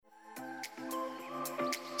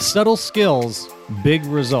Subtle skills, big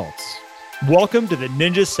results. Welcome to the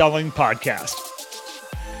Ninja Selling Podcast.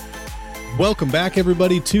 Welcome back,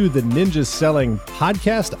 everybody, to the Ninja Selling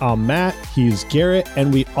Podcast. I'm Matt, he's Garrett,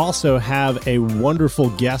 and we also have a wonderful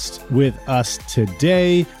guest with us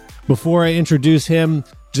today. Before I introduce him,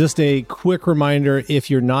 just a quick reminder, if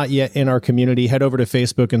you're not yet in our community, head over to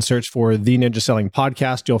Facebook and search for the Ninja Selling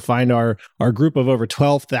Podcast. You'll find our group of over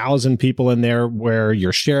 12,000 people in there where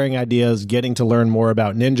you're sharing ideas, getting to learn more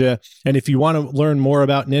about Ninja. And if you want to learn more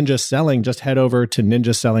about Ninja Selling, just head over to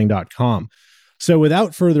ninjaselling.com. So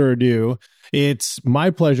without further ado, it's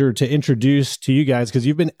my pleasure to introduce to you guys, because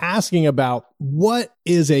you've been asking about what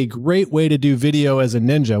is a great way to do video as a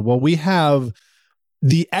ninja. Well, we have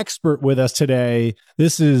the expert with us today.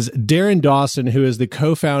 This is Darin Dawson, who is the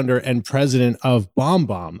co-founder and president of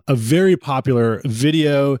BombBomb, a very popular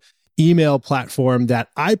video email platform that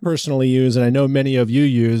I personally use, and I know many of you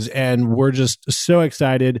use, and we're just so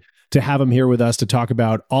excited to have him here with us to talk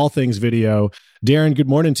about all things video. Darin, good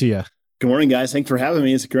morning to you. Good morning, guys. Thanks for having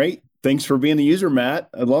me. It's great. Thanks for being a user, Matt.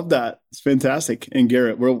 I love that. It's fantastic. And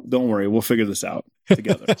Garrett, don't worry, we'll figure this out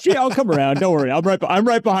together. Yeah, I'll come around. Don't worry. I'm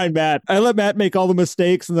right behind Matt. I let Matt make all the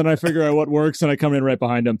mistakes, and then I figure out what works, and I come in right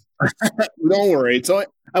behind him. Don't worry.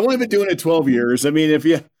 I've only been doing it 12 years. I mean, if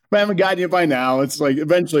I haven't gotten you by now, it's like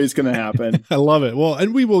eventually it's going to happen. I love it. Well,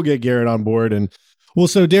 and we will get Garrett on board. And well,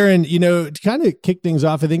 so Darin, to kind of kick things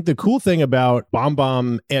off, I think the cool thing about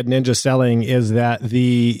BombBomb and Ninja Selling is that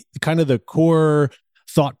the core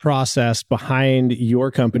thought process behind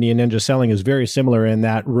your company and Ninja Selling is very similar in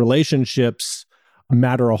that relationships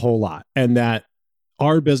matter a whole lot, and that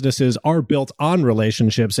our businesses are built on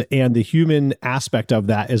relationships, and the human aspect of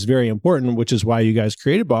that is very important, which is why you guys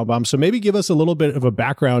created BombBomb. So maybe give us a little bit of a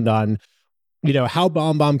background on, how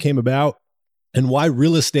BombBomb came about and why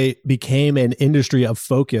real estate became an industry of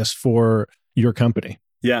focus for your company.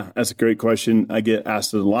 Yeah, that's a great question. I get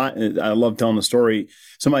asked it a lot, and I love telling the story.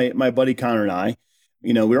 So my buddy Connor and I,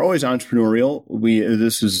 we're always entrepreneurial.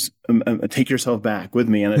 This is take yourself back with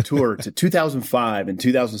me on a tour to 2005 and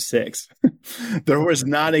 2006. There was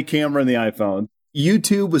not a camera in the iPhone.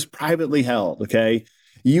 YouTube was privately held. Okay.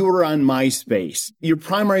 You were on MySpace. Your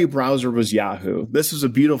primary browser was Yahoo. This was a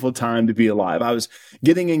beautiful time to be alive. I was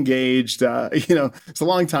getting engaged. It's a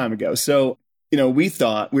long time ago. So, we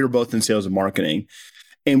thought we were both in sales and marketing,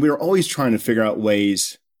 and we were always trying to figure out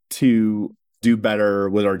ways to do better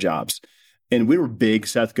with our jobs. And we were big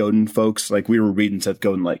Seth Godin folks. Like, we were reading Seth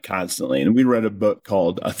Godin constantly. And we read a book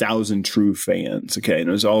called 1,000 True Fans. Okay. And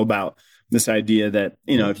it was all about this idea that,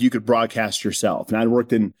 if you could broadcast yourself.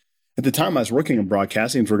 And at the time I was working in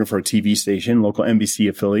broadcasting, I was working for a TV station, local NBC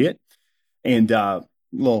affiliate. And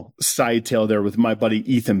little side tale there with my buddy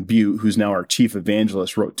Ethan Butte, who's now our chief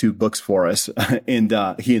evangelist, wrote 2 books for us. And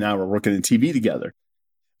he and I were working in TV together.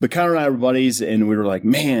 But Connor and I were buddies, and we were like,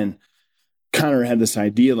 man, Connor had this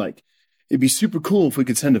idea, it'd be super cool if we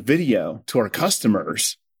could send a video to our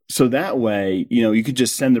customers. So that way, you could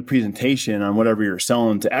just send a presentation on whatever you're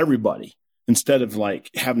selling to everybody instead of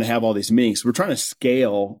having to have all these meetings. So we're trying to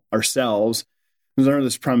scale ourselves. There's under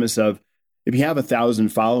this premise of, if you have 1,000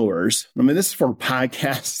 followers, this is for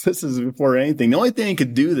podcasts. This is before anything. The only thing that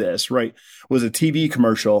could do this, right, was a TV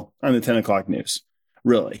commercial on the 10 o'clock news,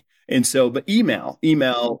 really. And so, but email,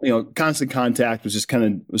 constant contact was just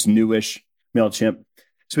was newish, MailChimp.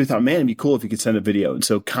 So we thought, man, it'd be cool if you could send a video. And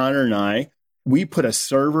so Connor and I, we put a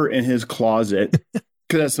server in his closet because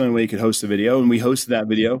that's the only way you could host a video. And we hosted that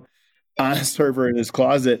video on a server in his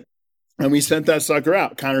closet, and we sent that sucker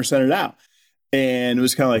out. Connor sent it out. And it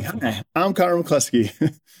was kind of hi, I'm Connor McCluskey.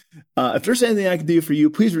 If there's anything I can do for you,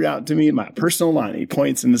 please reach out to me at my personal line. He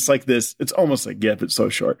points, and it's like this. It's almost like GIF. It's so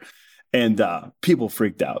short. And people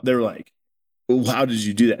freaked out. They were like, well, how did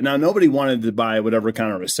you do that? Now, nobody wanted to buy whatever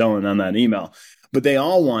Connor was selling on that email, but they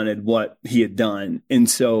all wanted what he had done. And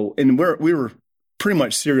so, we were pretty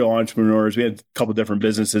much serial entrepreneurs. We had a couple different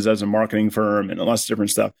businesses as a marketing firm and lots of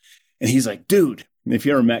different stuff. And he's like, dude, if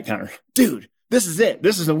you ever met Connor, dude, this is it.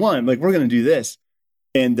 This is the one. We're going to do this.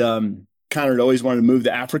 And Connor had always wanted to move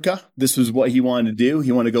to Africa. This was what he wanted to do.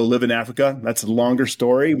 He wanted to go live in Africa. That's a longer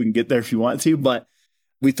story. We can get there if you want to. But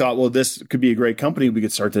we thought, well, this could be a great company. We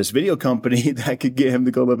could start this video company that could get him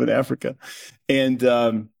to go live in Africa. And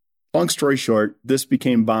long story short, this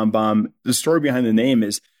became BombBomb. The story behind the name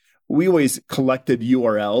is we always collected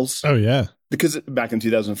URLs. Oh, yeah. Because back in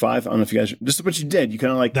 2005, I don't know if you guys, this is what you did. You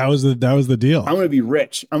kind of that was the deal. I'm going to be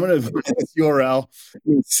rich. I'm going to find this URL,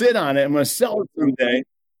 sit on it. I'm going to sell it someday.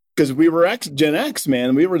 Because we were Gen X,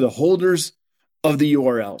 man. We were the holders of the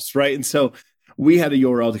URLs, right? And so we had a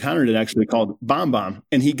URL to counter it actually called BombBomb.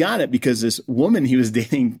 And he got it because this woman he was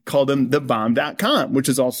dating called him the bomb.com, which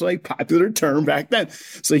is also a popular term back then.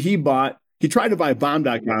 So he tried to buy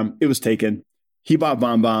bomb.com. It was taken. He bought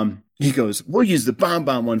BombBomb. He goes, we'll use the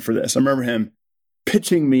BombBomb one for this. I remember him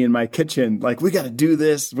pitching me in my kitchen, like, we got to do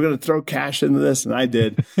this. We're going to throw cash into this. And I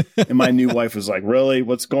did. And my new wife was like, really?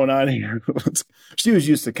 What's going on here? She was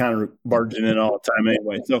used to kind of barging in all the time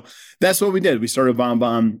anyway. So that's what we did. We started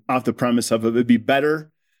BombBomb off the premise of it would be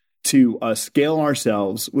better to scale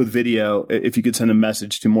ourselves with video if you could send a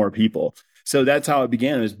message to more people. So that's how it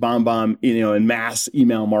began. It was BombBomb, in mass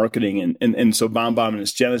email marketing. And so BombBomb in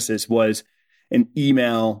its genesis was an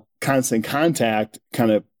email constant contact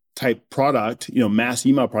kind of type product, mass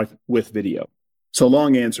email product with video. So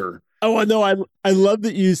long answer. Oh, no, I love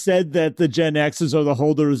that you said that the Gen Xs are the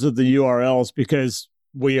holders of the URLs because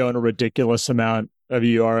we own a ridiculous amount of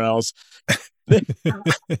URLs. That's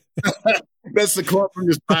the quote from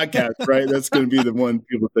this podcast, right? That's going to be the one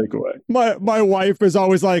people take away. My wife is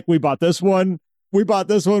always like, we bought this one. We bought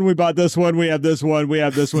this one. We bought this one. We have this one. We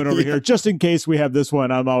have this one over here. Just in case we have this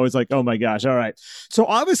one. I'm always like, oh my gosh. All right. So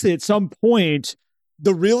obviously at some point,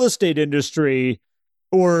 the real estate industry,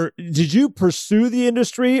 or did you pursue the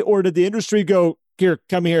industry, or did the industry go, here,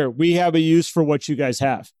 come here, we have a use for what you guys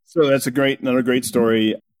have? So that's another great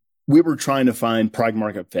story. We were trying to find product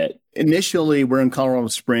market fit. Initially, we're in Colorado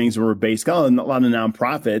Springs and we're based on a lot of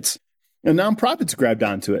nonprofits, and nonprofits grabbed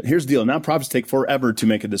onto it. Here's the deal. Nonprofits take forever to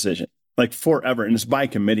make a decision, like forever. And it's by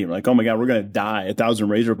committee. We're like, oh my God, we're going to die 1,000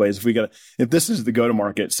 razor blades if this is the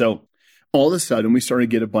go-to-market. So all of a sudden we started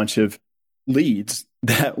to get a bunch of leads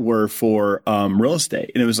that were for real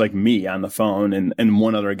estate. And it was like me on the phone and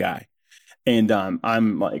one other guy. And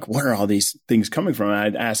I'm like, where are all these things coming from? And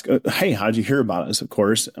I'd ask, hey, how'd you hear about us? Of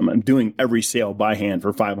course, I'm doing every sale by hand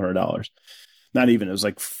for $500. Not even, it was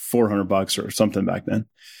like $400 or something back then.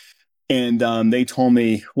 And they told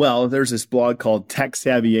me, well, there's this blog called Tech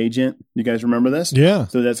Savvy Agent. You guys remember this? Yeah.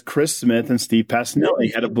 So that's Chris Smith and Steve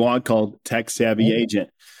Passanelli had a blog called Tech Savvy Agent.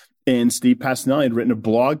 And Steve Passanelli had written a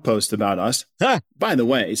blog post about us. By the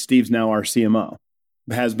way, Steve's now our CMO,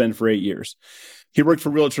 has been for 8 years. He worked for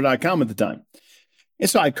Realtor.com at the time. And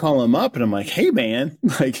so I call him up and I'm like, hey, man,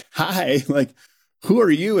 like, hi, like, who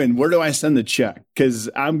are you and where do I send the check? Because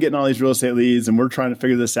I'm getting all these real estate leads and we're trying to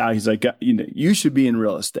figure this out. He's like, you should be in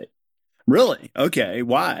real estate. Really? Okay.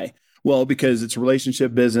 Why? Well, because it's a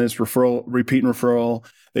relationship business, referral, repeat and referral.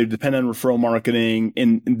 They depend on referral marketing.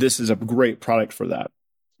 And this is a great product for that.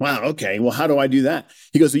 Wow. Okay. Well, how do I do that?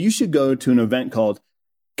 He goes, well, you should go to an event called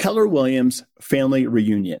Keller Williams Family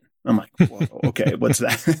Reunion. I'm like, whoa, okay, what's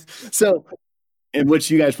that? So, in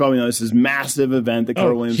which you guys probably know, this is massive event that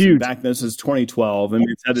Keller Williams, huge. back then, this is 2012, and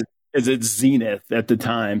it's at zenith at the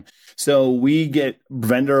time. So we get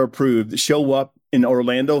vendor approved, show up in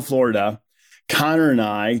Orlando, Florida. Connor and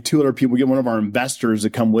I, two other people, get one of our investors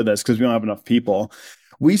to come with us because we don't have enough people.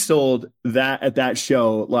 We sold that at that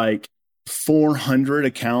show, like 400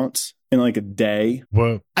 accounts in like a day.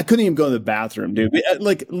 Whoa. I couldn't even go to the bathroom, dude.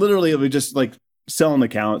 Like literally, we just like selling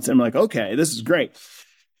accounts. And I'm like, okay, this is great.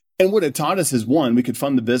 And what it taught us is, one, we could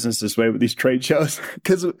fund the business this way with these trade shows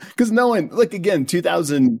because no one, like, again,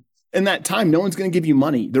 2000, in that time, no one's going to give you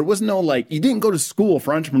money. There was no, like, you didn't go to school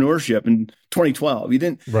for entrepreneurship in 2012. You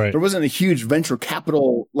didn't, right. There wasn't a huge venture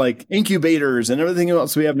capital, like incubators and everything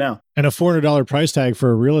else we have now. And a $400 price tag for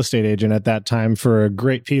a real estate agent at that time for a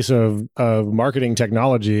great piece of marketing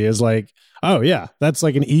technology is like, oh yeah, that's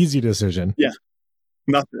like an easy decision. Yeah.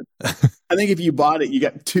 Nothing. I think if you bought it, you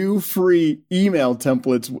got 2 free email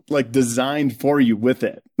templates like designed for you with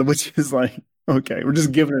it, which is like, okay, we're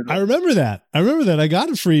just giving it. I remember that. I got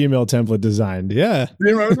a free email template designed. Yeah.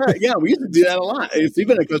 You remember that? Yeah, we used to do that a lot. It's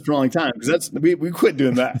been a for a long time because we quit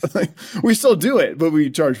doing that. Like, we still do it, but we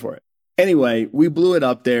charge for it. Anyway, we blew it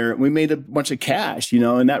up there. We made a bunch of cash,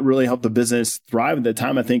 and that really helped the business thrive at the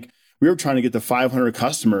time. I think we were trying to get to 500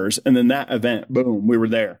 customers, and then that event, boom, we were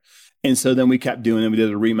there. And so then we kept doing it. We did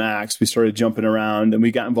a Remax. We started jumping around and we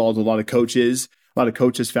got involved with a lot of coaches. A lot of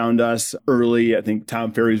coaches found us early. I think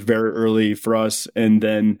Tom Ferry was very early for us. And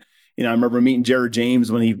then, I remember meeting Jared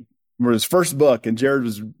James when he wrote his first book, and Jared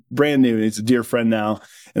was brand new. He's a dear friend now.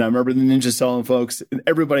 And I remember the Ninja Selling folks, and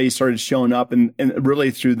everybody started showing up and really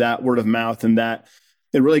through that word of mouth and that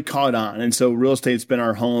it really caught on. And so real estate's been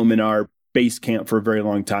our home and our base camp for a very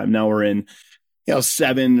long time. Now we're in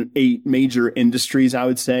 7, 8 major industries, I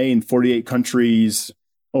would say, in 48 countries,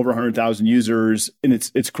 over 100,000 users. And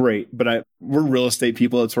it's great. But we're real estate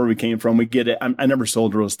people. That's where we came from. We get it. I never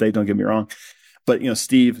sold real estate. Don't get me wrong. But,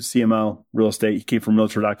 Steve, CMO, real estate, he came from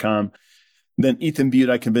Realtor.com. Then Ethan Butte,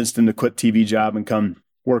 I convinced him to quit TV job and come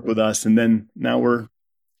work with us. And then now we're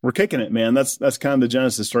kicking it, man. That's kind of the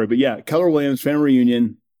genesis story. But yeah, Keller Williams, family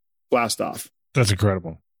reunion, blast off. That's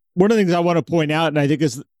incredible. One of the things I want to point out, and I think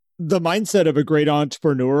is the mindset of a great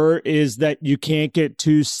entrepreneur, is that you can't get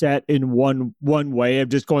too set in one way of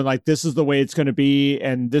just going like, this is the way it's going to be,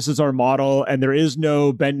 and this is our model, and there is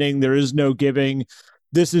no bending, there is no giving.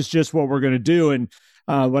 This is just what we're going to do. And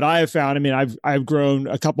what I have found, I mean, I've grown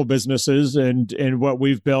a couple businesses and what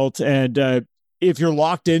we've built, and if you're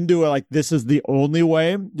locked into it, like this is the only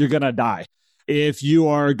way, you're going to die. If you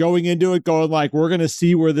are going into it going like, we're going to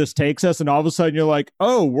see where this takes us, and all of a sudden you're like,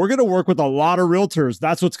 oh, we're going to work with a lot of realtors,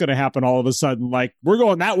 that's what's going to happen all of a sudden. Like, we're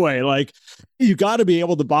going that way. Like, you got to be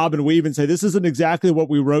able to bob and weave and say, this isn't exactly what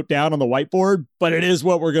we wrote down on the whiteboard, but it is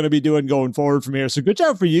what we're going to be doing going forward from here. So good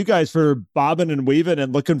job for you guys for bobbing and weaving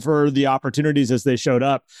and looking for the opportunities as they showed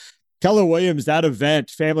up. Keller Williams, that event,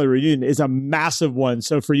 family reunion, is a massive one.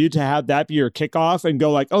 So for you to have that be your kickoff and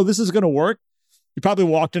go like, oh, this is going to work, you probably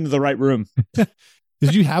walked into the right room.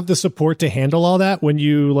 Did you have the support to handle all that when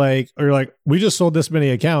you we just sold this many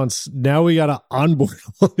accounts, now we got to onboard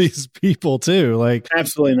all these people too? Like,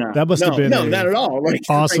 absolutely not. That must have been not at all. Like,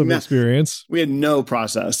 awesome experience. We had no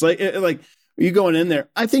process. Like you going in there.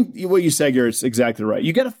 I think what you said, Garrett, is exactly right.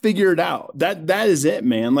 You got to figure it out. That is it,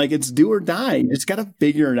 man. Like, it's do or die. You just got to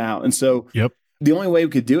figure it out. And so, yep. The only way we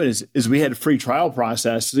could do it is we had a free trial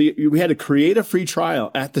process. So we had to create a free trial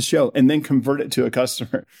at the show and then convert it to a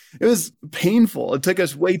customer. It was painful. It took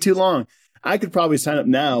us way too long. I could probably sign up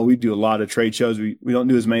now. We do a lot of trade shows. We don't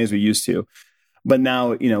do as many as we used to. But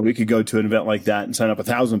now, we could go to an event like that and sign up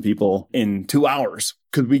 1,000 people in 2 hours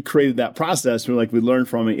because we created that process. We learned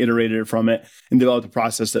from it, iterated from it, and developed a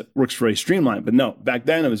process that works very streamlined. But no, back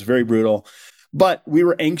then it was very brutal. But we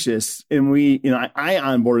were anxious, and I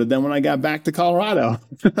onboarded them when I got back to Colorado.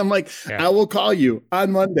 I'm like, yeah. I will call you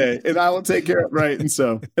on Monday and I will take care of it. Right.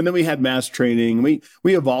 And then we had mass training. We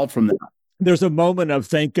evolved from that. There's a moment of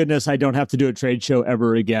thank goodness I don't have to do a trade show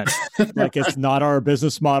ever again. Like, it's not our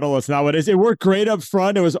business model. It's not what it is. It worked great up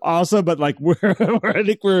front. It was awesome, but like I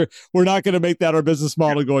think we're not going to make that our business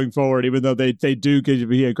model going forward, even though they do give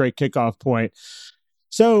you a great kickoff point.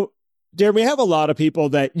 So, Darin, we have a lot of people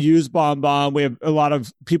that use BombBomb. We have a lot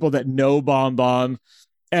of people that know BombBomb.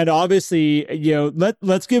 And obviously,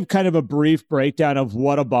 let's give kind of a brief breakdown of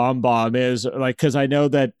what a BombBomb is. Like, because I know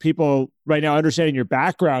that people right now understanding your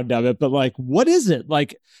background of it, but like, what is it?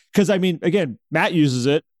 Like, because I mean, again, Matt uses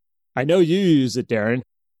it. I know you use it, Darin.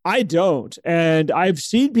 I don't. And I've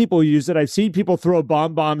seen people use it. I've seen people throw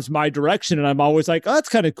BombBombs my direction. And I'm always like, oh, that's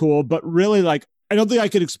kind of cool. But really, like, I don't think I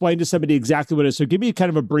could explain to somebody exactly what it is. So give me kind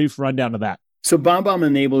of a brief rundown of that. So BombBomb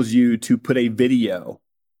enables you to put a video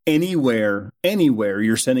anywhere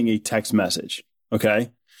you're sending a text message.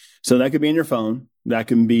 Okay. So that could be in your phone. That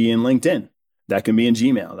can be in LinkedIn. That can be in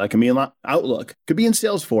Gmail. That can be in Outlook. Could be in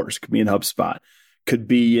Salesforce. Could be in HubSpot. Could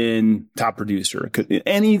be in Top Producer. Could be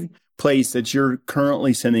any place that you're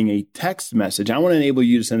currently sending a text message. I want to enable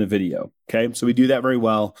you to send a video. Okay. So we do that very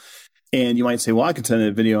well. And you might say, well, I can send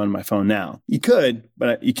a video on my phone now. You could,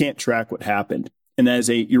 but you can't track what happened. And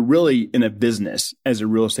you're really in a business as a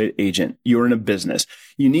real estate agent. You're in a business.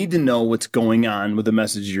 You need to know what's going on with the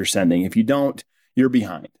messages you're sending. If you don't, you're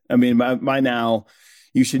behind. I mean, by now,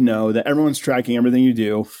 you should know that everyone's tracking everything you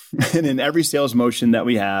do. And in every sales motion that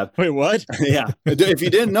we have. Wait, what? Yeah. If you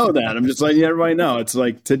didn't know that, I'm just letting everybody know. It's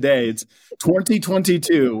like today, it's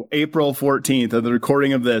 2022, April 14th of the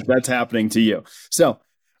recording of this. That's happening to you. So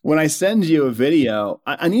when I send you a video,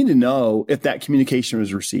 I need to know if that communication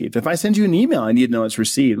was received. If I send you an email, I need to know it's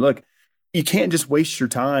received. Look, you can't just waste your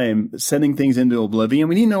time sending things into oblivion.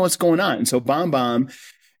 We need to know what's going on. And so BombBomb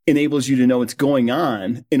enables you to know what's going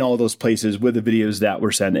on in all those places with the videos that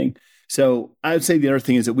we're sending. So I would say the other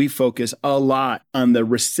thing is that we focus a lot on the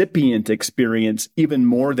recipient experience, even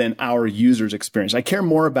more than our user's experience. I care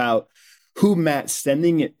more about who Matt's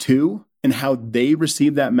sending it to and how they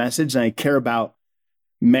receive that message. And I care about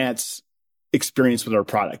Matt's experience with our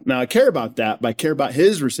product. Now, I care about that, but I care about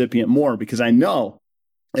his recipient more because I know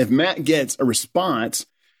if Matt gets a response,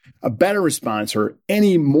 a better response, or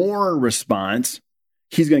any more response,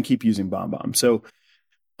 he's going to keep using BombBomb. So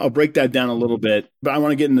I'll break that down a little bit, but I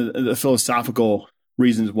want to get into the philosophical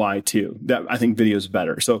reasons why too, that I think video is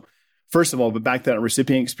better. So first of all, but back to that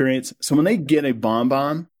recipient experience. So when they get a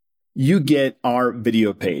BombBomb, you get our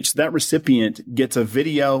video page. That recipient gets a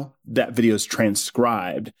video. That video is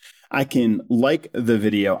transcribed. I can like the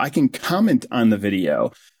video. I can comment on the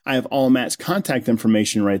video. I have all Matt's contact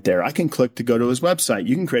information right there. I can click to go to his website.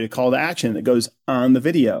 You can create a call to action that goes on the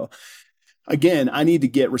video. Again, I need to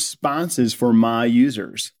get responses for my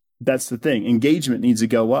users. That's the thing. Engagement needs to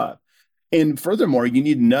go up. And furthermore, you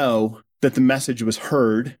need to know that the message was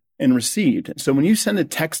heard and received. So when you send a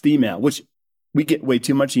text email, which we get way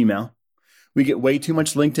too much email, we get way too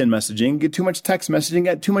much LinkedIn messaging, get too much text messaging,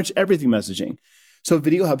 get too much everything messaging. So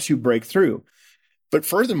video helps you break through. But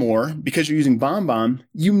furthermore, because you're using BombBomb,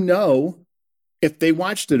 you know if they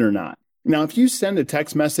watched it or not. Now, if you send a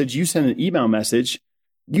text message, you send an email message,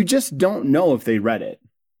 you just don't know if they read it.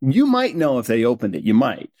 You might know if they opened it. You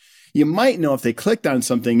might. You might know if they clicked on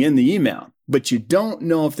something in the email, but you don't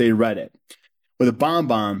know if they read it. With a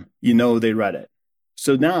BombBomb, you know they read it.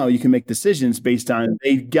 So now you can make decisions based on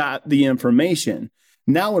they got the information.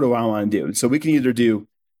 Now what do I want to do? So we can either do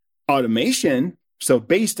automation. So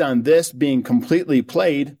based on this being completely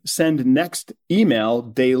played, send next email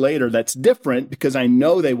day later. That's different because I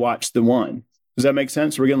know they watched the one. Does that make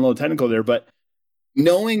sense? We're getting a little technical there, but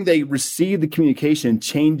knowing they received the communication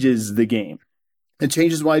changes the game. It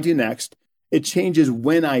changes what I do next. It changes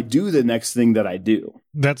when I do the next thing that I do.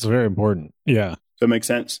 That's very important. Yeah. Does that make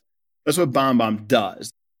sense? That's what BombBomb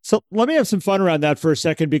does. So let me have some fun around that for a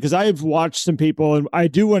second, because I've watched some people, and I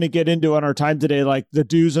do want to get into on our time today, like the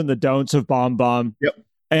do's and the don'ts of BombBomb. Yep.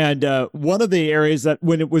 And one of the areas that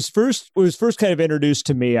when it was first kind of introduced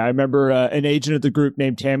to me, I remember an agent of the group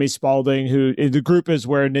named Tammy Spalding, who the group is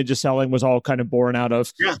where Ninja Selling was all kind of born out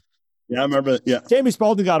of. Yeah. Yeah, I remember that. Yeah. Tammy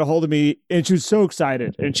Spalding got a hold of me, and she was so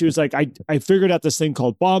excited. And she was like, I figured out this thing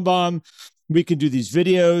called BombBomb. We can do these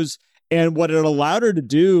videos. And what it allowed her to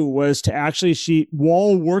do was to actually,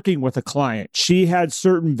 while working with a client, she had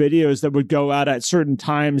certain videos that would go out at certain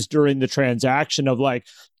times during the transaction of like,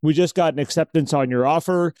 we just got an acceptance on your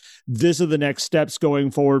offer. This are the next steps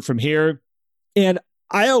going forward from here. And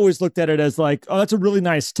I always looked at it as like, oh, that's a really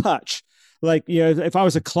nice touch. Like, you know, if I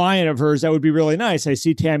was a client of hers, that would be really nice. I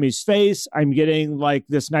see Tammy's face. I'm getting like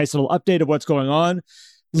this nice little update of what's going on.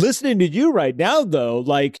 Listening to you right now, though,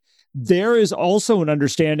 like, there is also an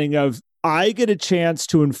understanding of I get a chance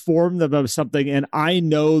to inform them of something, and I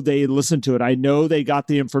know they listened to it. I know they got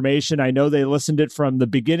the information. I know they listened it from the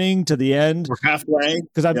beginning to the end. We're halfway.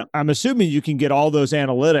 Because I'm assuming you can get all those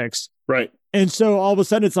analytics. Right. And so all of a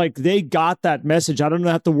sudden, it's like they got that message. I don't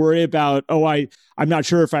have to worry about, I'm not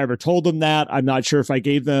sure if I ever told them that. I'm not sure if I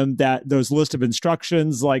gave them those list of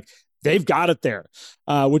instructions. Like, they've got it there,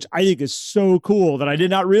 which I think is so cool that I did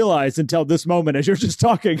not realize until this moment as you're just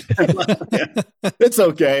talking. Yeah. It's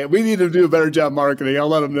okay. We need to do a better job marketing. I'll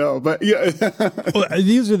let them know. But yeah, well,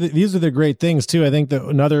 these are the great things too. I think that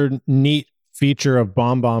another neat feature of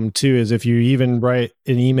BombBomb too is if you even write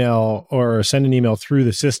an email or send an email through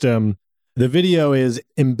the system, the video is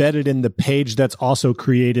embedded in the page that's also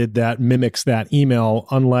created that mimics that email,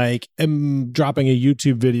 unlike dropping a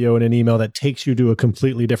YouTube video in an email that takes you to a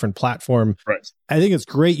completely different platform. Right. I think it's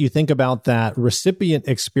great you think about that recipient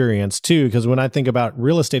experience too, because when I think about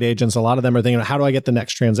real estate agents, a lot of them are thinking, how do I get the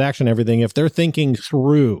next transaction, everything. If they're thinking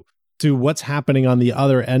through to what's happening on the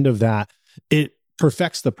other end of that, it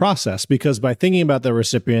perfects the process, because by thinking about the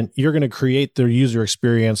recipient, you're going to create the user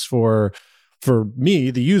experience for me,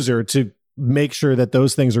 the user, to make sure that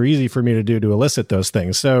those things are easy for me to do to elicit those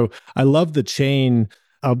things. So I love the chain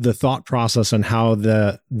of the thought process and how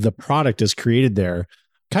the product is created there.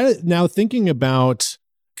 Kind of now thinking about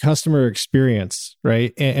customer experience,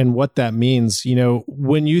 right? And what that means, you know,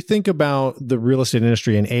 when you think about the real estate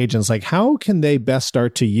industry and agents, like how can they best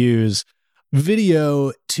start to use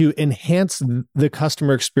video to enhance the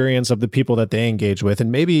customer experience of the people that they engage with?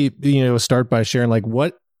 And maybe, you know, start by sharing like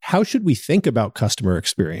how should we think about customer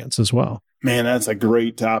experience as well? Man, that's a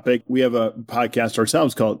great topic. We have a podcast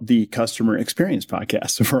ourselves called the Customer Experience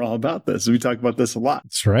Podcast. We're all about this. We talk about this a lot.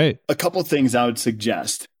 That's right. A couple of things I would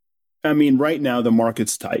suggest. I mean, right now, the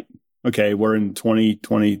market's tight. Okay, we're in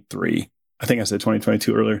 2023. I think I said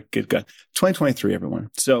 2022 earlier. Good. 2023, everyone.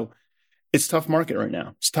 So it's a tough market right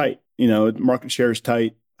now. It's tight. You know, market share is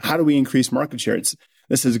tight. How do we increase market share?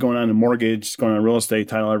 This is going on in mortgage, it's going on in real estate,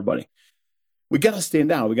 title, everybody. We got to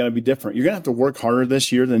stand out. We got to be different. You're going to have to work harder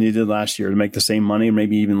this year than you did last year to make the same money, or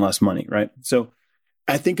maybe even less money, right? So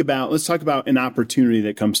let's talk about an opportunity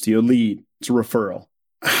that comes to you, a lead, it's a referral.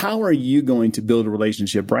 How are you going to build a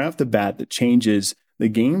relationship right off the bat that changes the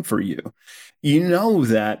game for you? You know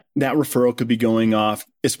that referral could be going off,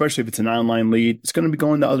 especially if it's an online lead, it's going to be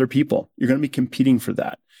going to other people. You're going to be competing for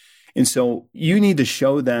that. And so you need to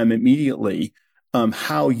show them immediately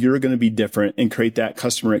how you're going to be different and create that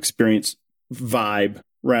customer experience vibe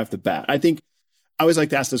right off the bat. I think I always like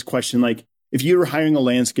to ask this question, like if you were hiring a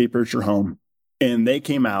landscaper at your home and they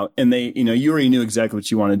came out and they, you know, you already knew exactly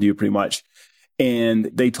what you want to do pretty much.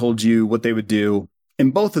 And they told you what they would do.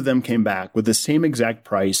 And both of them came back with the same exact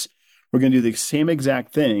price. We're going to do the same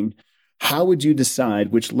exact thing. how would you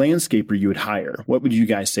decide which landscaper you would hire? What would you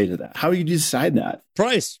guys say to that? How would you decide that?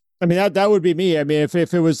 Price. I mean, that would be me. I mean, if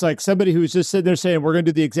it was like somebody who's just sitting there saying, we're going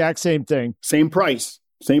to do the exact same thing. Same price.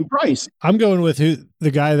 I'm going with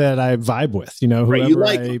the guy that I vibe with, whoever you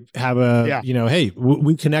like I have hey,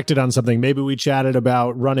 we connected on something. Maybe we chatted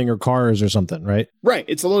about running or cars or something, right? Right.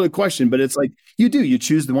 It's a loaded question, but it's like you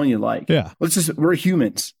choose the one you like. Yeah. We're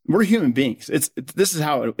humans. We're human beings. This is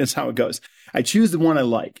how it goes. I choose the one I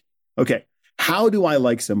like. Okay. How do I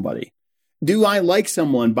like somebody? Do I like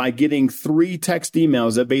someone by getting 3 text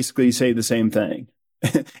emails that basically say the same thing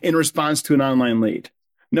in response to an online lead?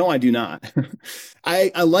 No, I do not.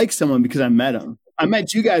 I like someone because I met them. I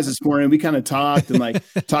met you guys this morning. We kind of talked and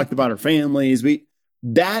talked about our families.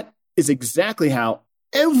 That is exactly how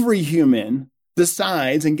every human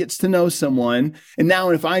decides and gets to know someone. And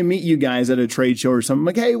now if I meet you guys at a trade show or something, I'm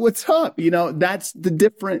like, hey, what's up? That's the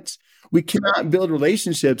difference. We cannot build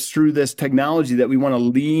relationships through this technology that we want to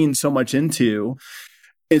lean so much into,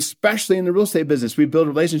 especially in the real estate business. We build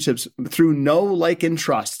relationships through know, like, and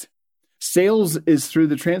trust. Sales is through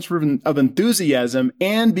the transfer of enthusiasm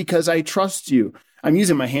and because I trust you. I'm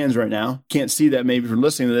using my hands right now. Can't see that maybe if you're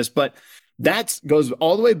listening to this, but that goes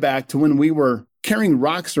all the way back to when we were carrying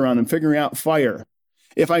rocks around and figuring out fire.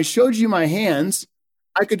 If I showed you my hands,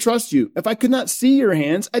 I could trust you. If I could not see your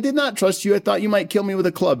hands, I did not trust you. I thought you might kill me with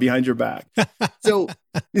a club behind your back. So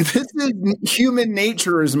this is human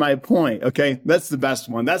nature is my point. Okay. That's the best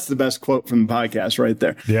one. That's the best quote from the podcast right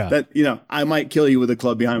there. Yeah. That, I might kill you with a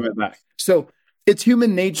club behind my back. So it's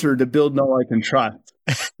human nature to build know, like, and trust.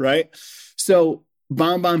 Right. So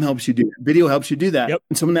BombBomb helps you do that. Video helps you do that. Yep.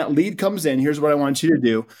 And so when that lead comes in, here's what I want you to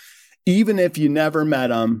do. Even if you never met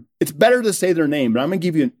them, it's better to say their name, but I'm going to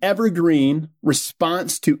give you an evergreen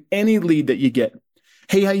response to any lead that you get.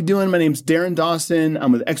 Hey, how you doing? My name's Darin Dawson.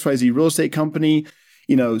 I'm with XYZ Real Estate Company.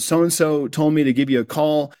 So-and-so told me to give you a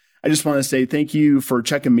call. I just want to say thank you for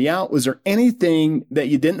checking me out. Was there anything that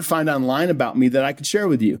you didn't find online about me that I could share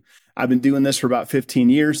with you? I've been doing this for about 15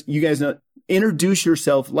 years. You guys know, introduce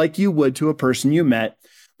yourself like you would to a person you met.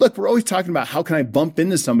 Look, we're always talking about how can I bump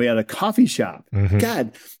into somebody at a coffee shop? Mm-hmm.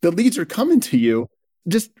 God, the leads are coming to you.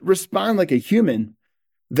 Just respond like a human.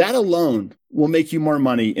 That alone will make you more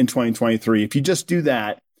money in 2023 if you just do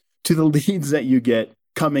that to the leads that you get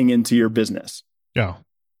coming into your business. Yeah.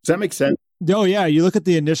 Does that make sense? Oh, yeah. You look at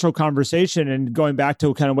the initial conversation and going back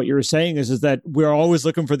to kind of what you were saying is that we're always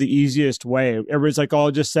looking for the easiest way. Everybody's like, oh,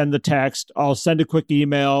 I'll just send the text. I'll send a quick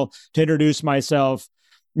email to introduce myself.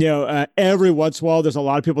 Every once in a while, there's a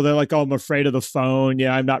lot of people that are like, oh, I'm afraid of the phone.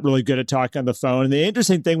 Yeah, I'm not really good at talking on the phone. And the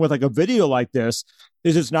interesting thing with like a video like this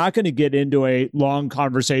is it's not going to get into a long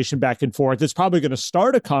conversation back and forth. It's probably going to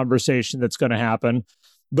start a conversation that's going to happen,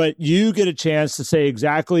 but you get a chance to say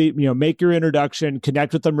exactly, make your introduction,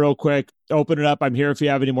 connect with them real quick, open it up. I'm here if you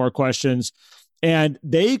have any more questions. And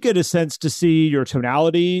they get a sense to see your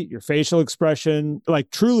tonality, your facial expression, like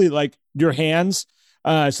truly like your hands.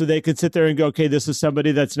 So they could sit there and go, okay, this is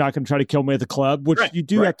somebody that's not going to try to kill me at the club, which you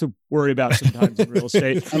do have to worry about sometimes in real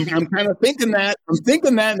estate. I'm kind of thinking that. I'm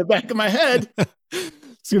thinking that in the back of my head.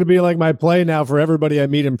 It's going to be like my play now for everybody I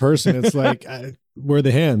meet in person. It's like, where are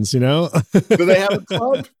the hands, Do they have a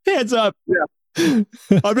club? Hands up. Yeah.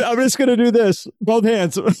 I'm just going to do this. Both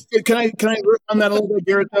hands. Can I work on that a little bit,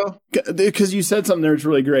 Garrett, though? Because you said something there that's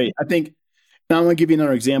really great. I think, now I'm going to give you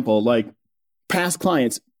another example. Like past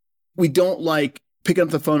clients, we don't like picking up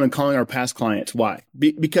the phone and calling our past clients. Why?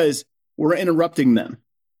 Because we're interrupting them.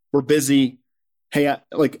 We're busy. Hey, I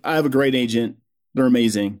have a great agent. They're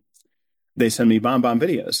amazing. They send me BombBomb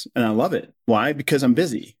videos and I love it. Why? Because I'm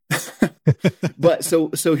busy. But so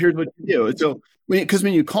here's what you do. So because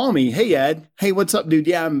when you call me, hey, Ed, hey, what's up, dude?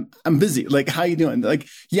 Yeah, I'm busy. Like, how you doing? Like,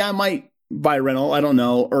 yeah, I might buy a rental. I don't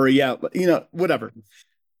know. Or yeah, whatever.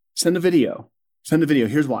 Send a video.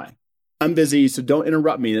 Here's why. I'm busy. So don't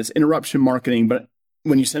interrupt me. That's interruption marketing. But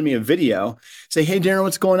when you send me a video, say, hey, Darin,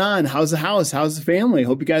 what's going on? How's the house? How's the family?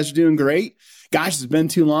 Hope you guys are doing great. Gosh, it's been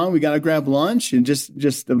too long. We got to grab lunch and just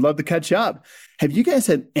I'd love to catch up. Have you guys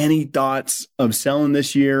had any thoughts of selling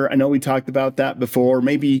this year? I know we talked about that before.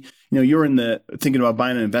 Maybe, you're thinking about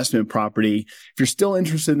buying an investment property. If you're still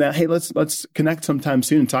interested in that, hey, let's connect sometime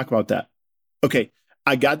soon and talk about that. Okay.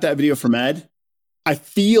 I got that video from Ed. I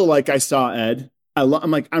feel like I saw Ed.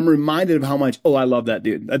 I'm reminded of how much, I love that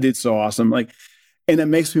dude. That dude's so awesome. And it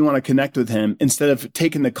makes me want to connect with him instead of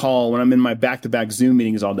taking the call when I'm in my back-to-back Zoom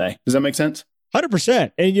meetings all day. Does that make sense?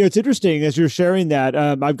 100%. And it's interesting as you're sharing that.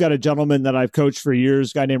 I've got a gentleman that I've coached for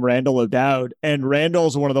years, a guy named Randall O'Dowd. And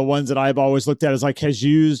Randall's one of the ones that I've always looked at as like has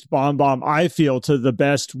used BombBomb, I feel, to the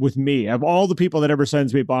best with me. Of all the people that ever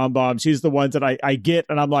sends me BombBombs, he's the ones that I get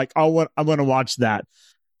and I'm like, I'm going to watch that.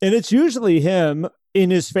 And it's usually him in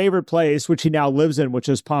his favorite place, which he now lives in, which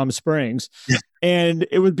is Palm Springs. And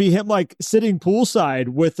it would be him like sitting poolside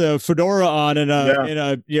with a fedora on and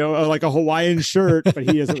like a Hawaiian shirt, but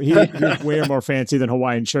he's way more fancy than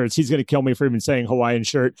Hawaiian shirts. He's going to kill me for even saying Hawaiian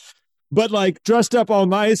shirt, but like dressed up all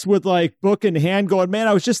nice with like book in hand going, man,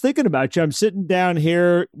 I was just thinking about you. I'm sitting down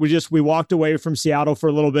here. We walked away from Seattle for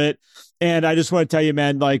a little bit. And I just want to tell you,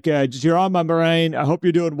 man, like you're on my brain. I hope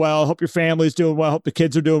you're doing well. I hope your family's doing well. I hope the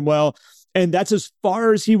kids are doing well. And that's as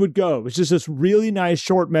far as he would go. It's just this really nice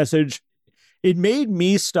short message. It made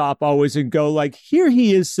me stop always and go like, here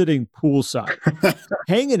he is sitting poolside,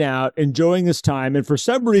 hanging out, enjoying his time. And for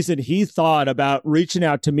some reason, he thought about reaching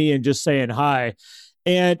out to me and just saying hi.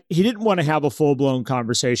 And he didn't want to have a full-blown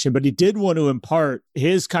conversation, but he did want to impart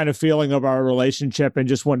his kind of feeling of our relationship and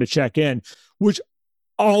just wanted to check in, which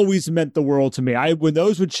always meant the world to me. When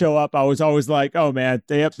those would show up, I was always like, oh man,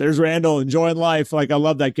 there's Randall enjoying life. Like, I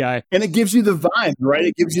love that guy. And it gives you the vibe, right?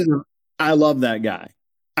 It gives you I love that guy.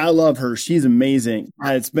 I love her. She's amazing.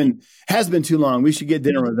 Has been too long. We should get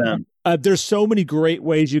dinner with them. There's so many great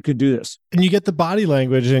ways you can do this. And you get the body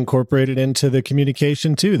language incorporated into the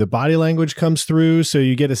communication too. The body language comes through, so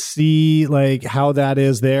you get to see like how that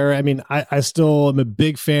is there. I mean, I still am a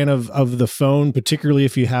big fan of the phone, particularly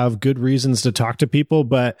if you have good reasons to talk to people.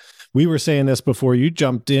 But we were saying this before you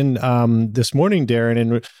jumped in this morning, Darin,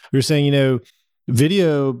 and we were saying,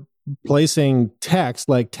 video placing text,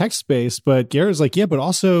 like text space, but Garrett's like, yeah, but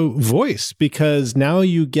also voice, because now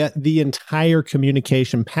you get the entire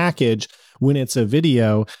communication package when it's a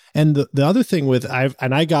video. And the other thing with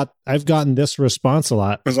I've gotten this response a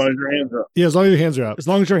lot. As long as your hands are up. Yeah, as long as your hands are up. As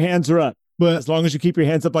long as your hands are up. But as long as you keep your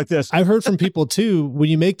hands up like this. I've heard from people too,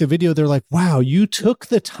 when you make the video, they're like, wow, you took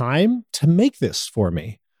the time to make this for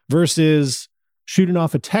me, versus shooting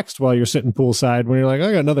off a text while you're sitting poolside when you're like,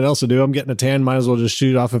 I got nothing else to do. I'm getting a tan. Might as well just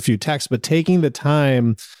shoot off a few texts. But taking the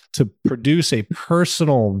time to produce a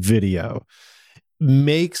personal video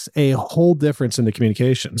makes a whole difference in the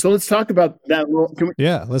communication. So let's talk about that.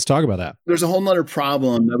 Yeah, let's talk about that. There's a whole nother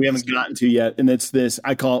problem that we haven't gotten to yet. And it's this,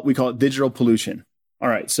 we call it digital pollution. All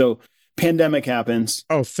right. So pandemic happens.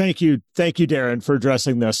 Oh, thank you. Thank you, Darin, for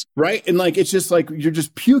addressing this. Right. And like, it's just like, you're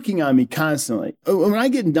just puking on me constantly. When I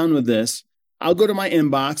get done with this, I'll go to my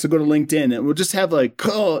inbox, I'll go to LinkedIn, and we'll just have like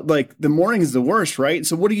the morning is the worst, right?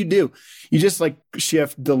 So what do? You just like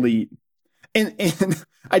shift, delete. And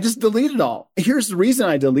I just delete it all. Here's the reason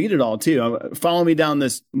I delete it all too. Follow me down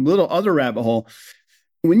this little other rabbit hole.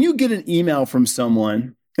 When you get an email from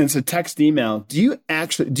someone, and it's a text email, do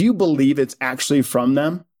you believe it's actually from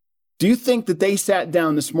them? Do you think that they sat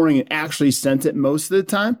down this morning and actually sent it most of the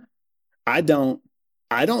time? I don't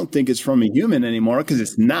think it's from a human anymore, because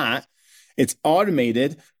it's not. It's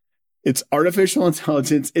automated. It's artificial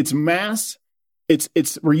intelligence. It's mass.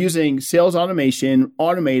 We're using sales automation,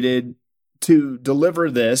 automated, to deliver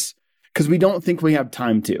this, because we don't think we have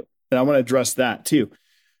time to. And I want to address that too.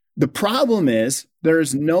 The problem is there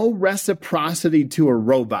is no reciprocity to a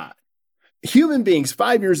robot. Human beings,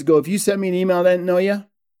 5 years ago, if you sent me an email that I didn't know you,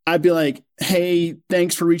 I'd be like, hey,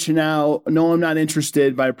 thanks for reaching out. No, I'm not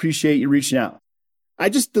interested, but I appreciate you reaching out. I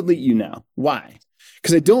just delete you now. Why?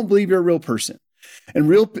 Because I don't believe you're a real person, and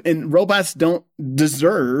robots don't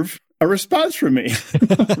deserve a response from me,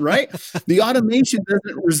 right? The automation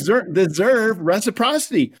doesn't deserve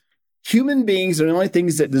reciprocity. Human beings are the only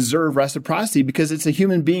things that deserve reciprocity, because it's a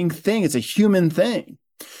human being thing. It's a human thing.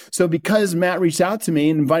 So because Matt reached out to me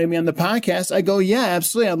and invited me on the podcast, I go, yeah,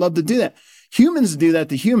 absolutely. I'd love to do that. Humans do that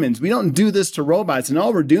to humans. We don't do this to robots, and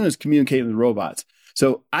all we're doing is communicating with robots.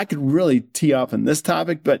 So I could really tee up on this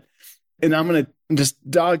topic, and I'm going to just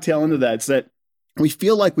dogtail into that. It's that we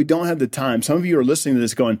feel like we don't have the time. Some of you are listening to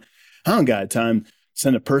this going, I don't got time to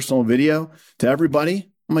send a personal video to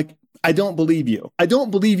everybody. I'm like, I don't believe you. I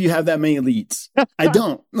don't believe you have that many leads. I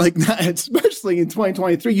don't. Like, especially in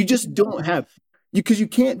 2023, you just don't have, because you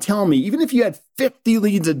can't tell me, even if you had 50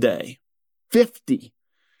 leads a day, 50,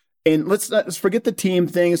 and let's forget the team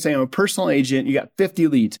thing and say I'm a personal agent, you got 50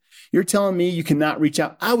 leads. You're telling me you cannot reach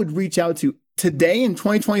out. I would reach out to today in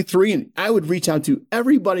 2023, and I would reach out to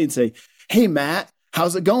everybody and say, hey, Matt,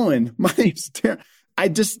 how's it going? My name's Darin. I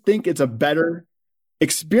just think it's a better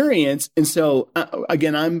experience. And so,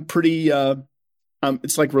 again, I'm pretty,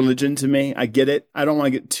 it's like religion to me. I get it. I don't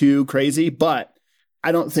want to get too crazy, but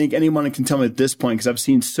I don't think anyone can tell me at this point, because I've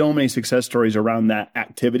seen so many success stories around that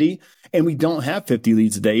activity, and we don't have 50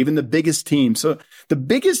 leads a day, even the biggest teams. So the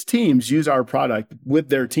biggest teams use our product with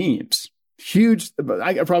their teams. Huge.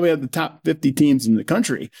 I probably have the top 50 teams in the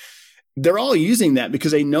country. They're all using that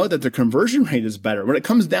because they know that their conversion rate is better. When it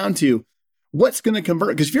comes down to what's going to convert,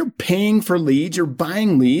 because if you're paying for leads, you're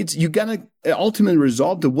buying leads, you got to ultimately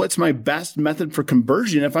resolve to what's my best method for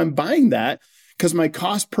conversion if I'm buying that, because my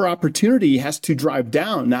cost per opportunity has to drive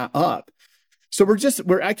down, not up. So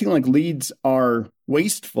we're acting like leads are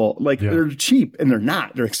wasteful, like they're cheap, and they're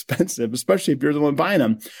not. They're expensive, especially if you're the one buying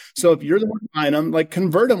them. So if you're the one buying them, like,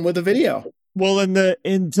 convert them with a video. Well,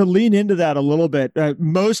 and to lean into that a little bit,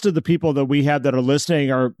 most of the people that we have that are listening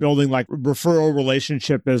are building like referral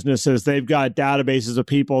relationship businesses. They've got databases of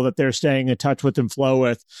people that they're staying in touch with and flow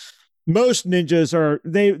with. Most ninjas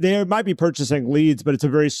they might be purchasing leads, but it's a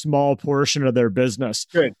very small portion of their business.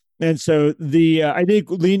 Good. And so I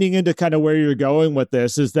think leaning into kind of where you're going with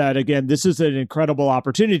this is that, again, this is an incredible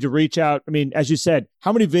opportunity to reach out. I mean, as you said,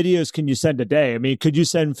 how many videos can you send a day? I mean, could you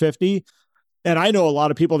send 50? And I know a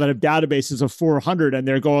lot of people that have databases of 400, and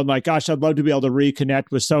they're going like, gosh, I'd love to be able to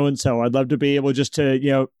reconnect with so-and-so. I'd love to be able just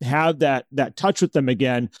to, have that touch with them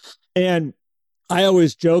again. And I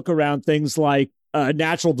always joke around things like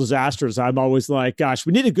natural disasters. I'm always like, gosh,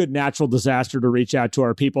 we need a good natural disaster to reach out to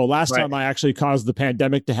our people. Last time I actually caused the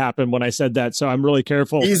pandemic to happen when I said that. So I'm really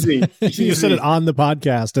careful. Easy. You said it on the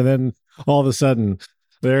podcast, and then all of a sudden,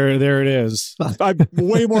 there it is. I'm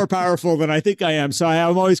way more powerful than I think I am. So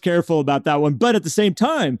I'm always careful about that one. But at the same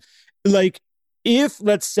time, like, if,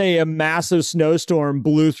 let's say, a massive snowstorm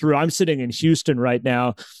blew through, I'm sitting in Houston right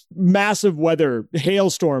now, massive weather,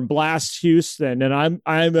 hailstorm blasts Houston, and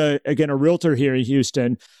I'm again a realtor here in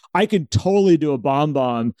Houston, I could totally do a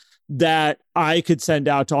BombBomb that I could send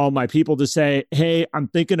out to all my people to say, hey, I'm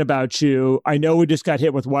thinking about you. I know we just got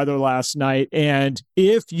hit with weather last night, and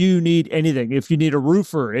if you need anything, if you need a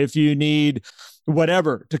roofer, if you need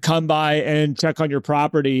whatever to come by and check on your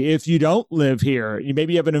property, if you don't live here, you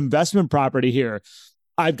maybe have an investment property here,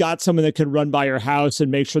 I've got someone that can run by your house and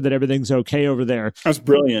make sure that everything's okay over there. That's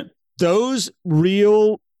brilliant. Those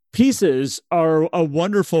real pieces are a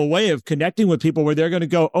wonderful way of connecting with people, where they're going to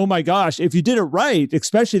go, oh my gosh, if you did it right,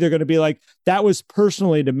 especially they're going to be like, that was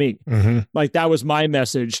personally to me. Mm-hmm. Like, that was my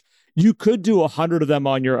message. You could do 100 of them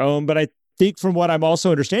on your own, but I think from what I'm also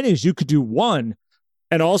understanding is you could do one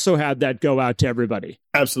and also have that go out to everybody.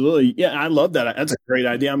 Absolutely. Yeah, I love that. That's a great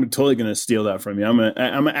idea. I'm totally going to steal that from you. I'm going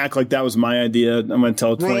to act like that was my idea. I'm going to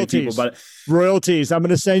tell 20 people about it. Royalties. I'm going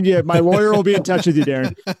to send you, my lawyer will be in touch with you,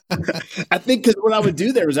 Darin. I think, because what I would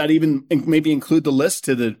do there is I'd even maybe include the list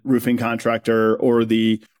to the roofing contractor or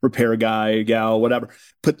the repair guy, gal, whatever.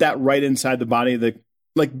 Put that right inside the body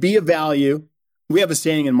of be a value. We have a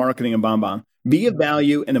saying in marketing and BombBomb: be of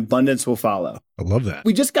value and abundance will follow. I love that.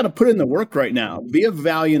 We just got to put in the work right now. Be of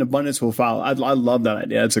value and abundance will follow. I love that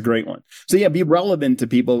idea. It's a great one. So yeah, be relevant to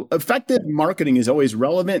people. Effective marketing is always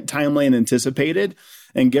relevant, timely, and anticipated.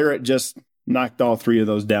 And Garrett just knocked all three of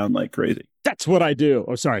those down like crazy. That's what I do.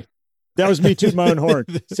 Oh, sorry. That was me tooting my own horn.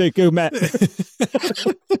 Say, go, Matt.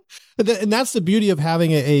 And that's the beauty of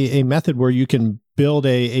having a method where you can build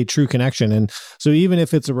a true connection. And so even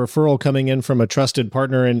if it's a referral coming in from a trusted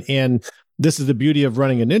partner, and this is the beauty of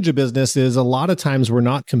running a ninja business, is a lot of times we're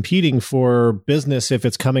not competing for business if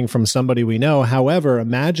it's coming from somebody we know. However,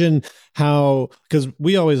 imagine because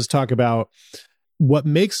we always talk about what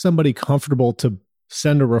makes somebody comfortable to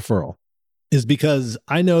send a referral is because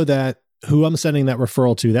I know that who I'm sending that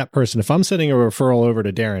referral to, that person, if I'm sending a referral over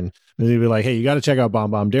to Darin, they'd be like, hey, you got to check out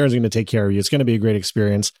BombBomb. Darin's going to take care of you. It's going to be a great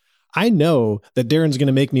experience. I know that Darin's going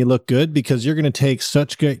to make me look good because you're going to take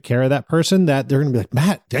such good care of that person that they're going to be like,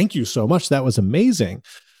 Matt, thank you so much. That was amazing.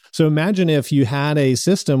 So imagine if you had a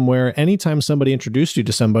system where anytime somebody introduced you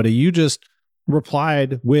to somebody, you just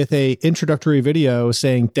replied with a introductory video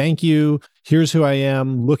saying, thank you. Here's who I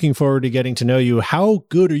am. Looking forward to getting to know you. How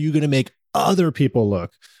good are you going to make other people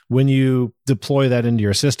look when you deploy that into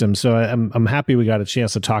your system? So I'm happy we got a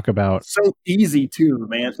chance to talk about. So easy too,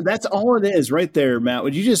 man. That's all it is right there, Matt.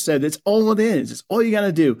 What you just said, that's all it is. It's all you got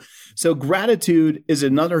to do. So gratitude is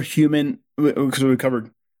another human, because we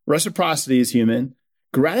covered reciprocity is human.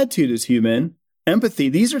 Gratitude is human. Empathy.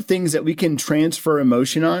 These are things that we can transfer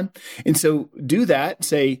emotion on. And so do that.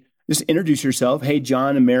 Say, just introduce yourself. Hey,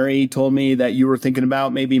 John and Mary told me that you were thinking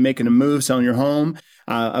about maybe making a move, selling your home.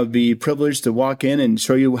 I'd be privileged to walk in and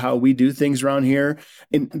show you how we do things around here.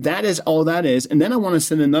 And that is all that is. And then I want to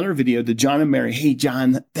send another video to John and Mary. Hey,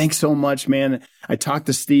 John, thanks so much, man. I talked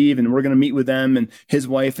to Steve and we're going to meet with them and his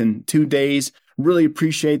wife in 2 days. Really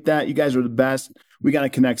appreciate that. You guys are the best. We got to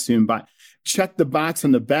connect soon. Bye. check the box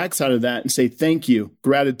on the backside of that and say, thank you,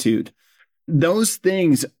 gratitude. Those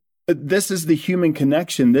things, this is the human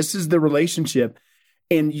connection. This is the relationship.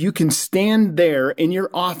 And you can stand there in your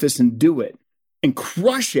office and do it and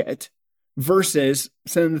crush it versus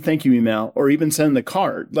sending the thank you email or even sending the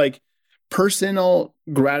card. Like personal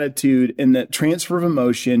gratitude and that transfer of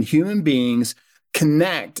emotion, human beings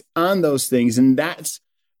connect on those things. And that's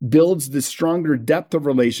builds the stronger depth of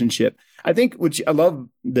relationship. I think, which I love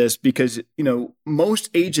this because, most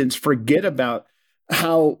agents forget about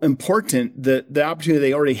how important the opportunity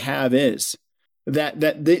they already have is.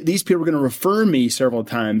 These people are going to refer me several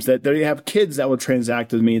times, that they have kids that will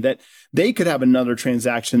transact with me, that they could have another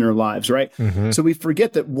transaction in their lives, right? Mm-hmm. So we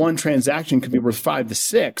forget that one transaction could be worth 5 to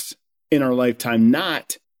 6 in our lifetime,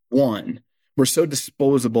 not one. We're so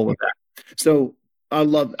disposable with that. So I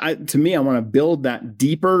want to build that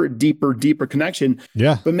deeper connection,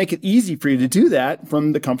 but make it easy for you to do that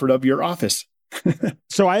from the comfort of your office.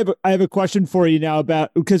 So I have a question for you now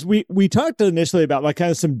about, because we talked initially about like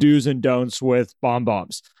kind of some do's and don'ts with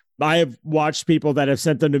BombBombs. I have watched people that have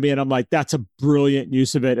sent them to me and I'm like, that's a brilliant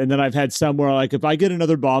use of it. And then I've had some where like, if I get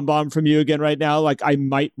another BombBomb from you again right now, like I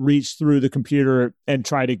might reach through the computer and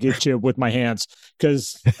try to get you with my hands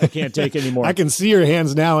because I can't take anymore. I can see your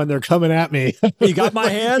hands now and they're coming at me. You got my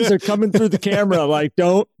hands? They're coming through the camera. Like,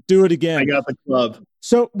 don't do it again. I got the club.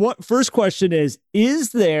 So first question is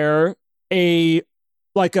there a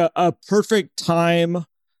perfect time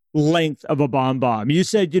length of a BombBomb? You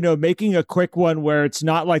said, making a quick one where it's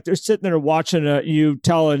not like they're sitting there watching you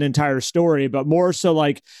tell an entire story, but more so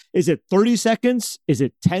like, is it 30 seconds? Is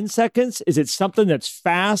it 10 seconds? Is it something that's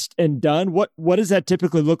fast and done? What does that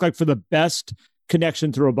typically look like for the best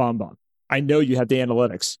connection through a BombBomb? I know you have the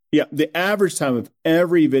analytics. Yeah. The average time of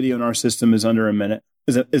every video in our system is under a minute,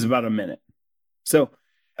 is about a minute. So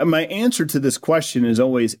my answer to this question is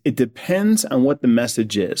always, it depends on what the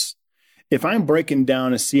message is. If I'm breaking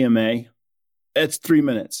down a CMA, it's 3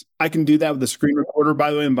 minutes. I can do that with a screen recorder. By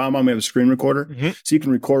the way, in BombBomb, we have a screen recorder. Mm-hmm. So you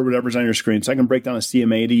can record whatever's on your screen. So I can break down a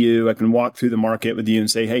CMA to you. I can walk through the market with you and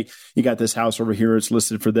say, hey, you got this house over here. It's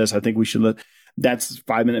listed for this. I think we should That's a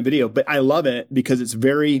 5-minute video. But I love it because it's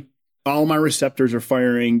all my receptors are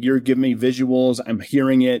firing. You're giving me visuals. I'm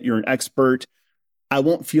hearing it. You're an expert. I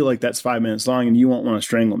won't feel like that's 5 minutes long and you won't want to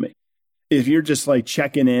strangle me. If you're just like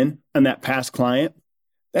checking in on that past client,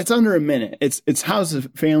 that's under a minute. It's how's the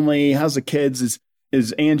family, how's the kids,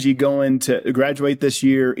 is Angie going to graduate this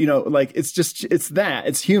year? It's that.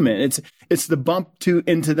 It's human. It's the bump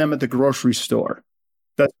into them at the grocery store.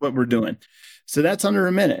 That's what we're doing. So that's under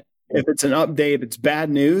a minute. If it's an update, if it's bad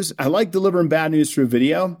news, I like delivering bad news through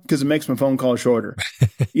video because it makes my phone call shorter.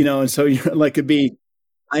 And so you're like, it'd be,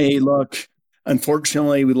 hey, look,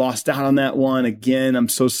 unfortunately, we lost out on that one. Again, I'm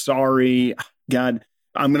so sorry. God,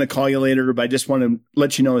 I'm going to call you later, but I just want to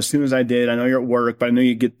let you know as soon as I did. I know you're at work, but I know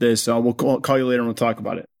you get this. So we'll call you later and we'll talk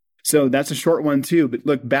about it. So that's a short one too. But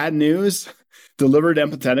look, bad news delivered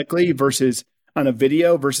empathetically versus on a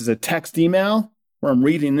video versus a text email where I'm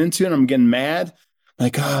reading into it and I'm getting mad.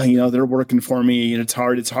 Like, they're working for me and it's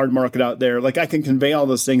hard market out there. Like I can convey all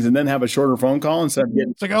those things and then have a shorter phone call instead of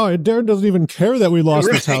getting. It's like, Darin doesn't even care that we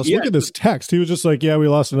lost this house. Yeah. Look at this text. He was just like, yeah, we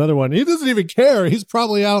lost another one. He doesn't even care. He's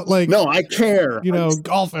probably out like, no, I care.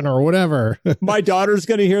 Golfing or whatever. My daughter's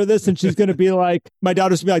going to hear this and she's going to be like,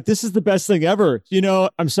 this is the best thing ever.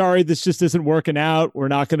 I'm sorry, this just isn't working out. We're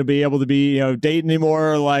not going to be able to be, dating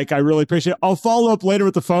anymore. Like, I really appreciate it. I'll follow up later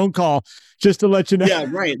with the phone call just to let you know. Yeah,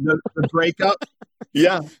 right. The breakup.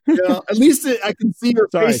 Yeah. At least I can see your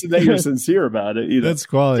face and that you're sincere about it. That's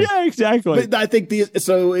quality. Yeah, exactly. But I think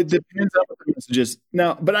so it depends on what the message is.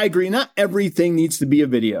 Now, but I agree, not everything needs to be a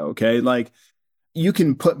video, okay? Like you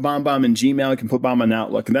can put BombBomb in Gmail, you can put BombBomb in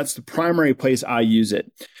Outlook, and that's the primary place I use it.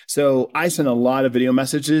 So I send a lot of video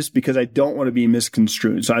messages because I don't want to be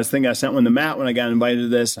misconstrued. So I sent one to Matt when I got invited to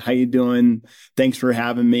this. How you doing? Thanks for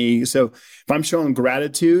having me. So if I'm showing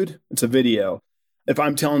gratitude, it's a video. If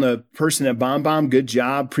I'm telling a person at BombBomb, good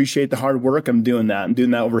job, appreciate the hard work, I'm doing that. I'm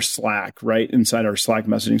doing that over Slack, right? Inside our Slack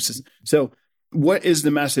messaging system. So what is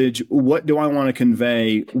the message? What do I want to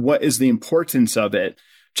convey? What is the importance of it?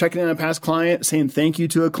 Checking in on a past client, saying thank you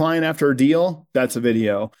to a client after a deal, that's a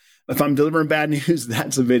video. If I'm delivering bad news,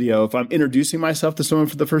 that's a video. If I'm introducing myself to someone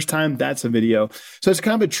for the first time, that's a video. So it's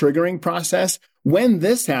kind of a triggering process. When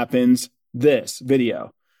this happens, this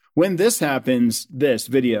video. When this happens, this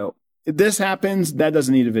video. this happens, that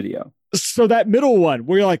doesn't need a video. So that middle one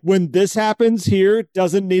where you're like, when this happens here,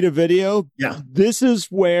 doesn't need a video. Yeah. This is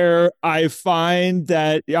where I find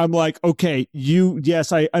that I'm like, okay,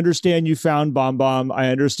 yes, I understand you found BombBomb. I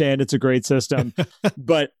understand it's a great system,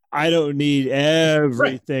 but I don't need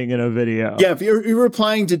everything in a video. Yeah. If you're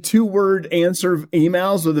replying to 2-word answer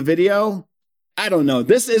emails with a video, I don't know.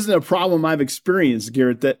 This isn't a problem I've experienced,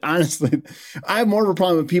 Garrett, that honestly, I have more of a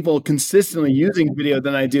problem with people consistently using video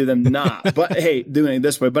than I do them not. But hey, doing it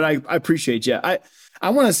this way. But I appreciate you. I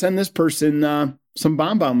want to send this person some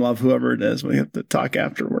BombBomb love, whoever it is. We have to talk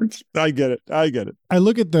afterwards. I get it. I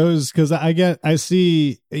look at those because I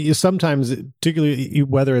see you sometimes, particularly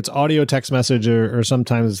whether it's audio text message or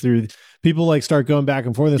sometimes through people like start going back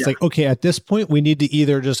and forth. It's like, okay, at this point, we need to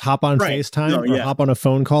either just hop on FaceTime or hop on a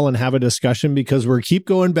phone call and have a discussion because we keep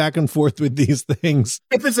going back and forth with these things.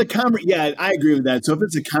 If it's a I agree with that. So if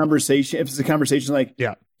it's a conversation like,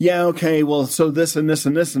 okay, well, so this and this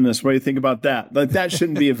and this and this, what do you think about that? Like that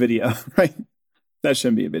shouldn't be a video, right? That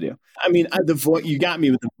shouldn't be a video. I mean, you got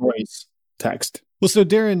me with the voice text. Well, so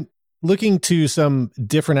Darin, looking to some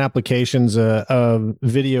different applications of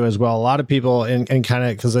video as well. A lot of people and kind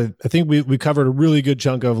of, because I think we covered a really good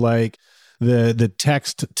chunk of like the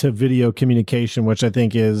text to video communication, which I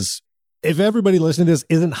think is, if everybody listening to this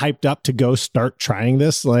isn't hyped up to go start trying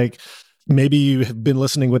this, like maybe you have been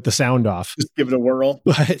listening with the sound off. Just give it a whirl.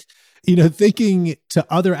 But thinking to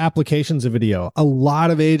other applications of video, a lot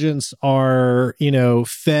of agents are,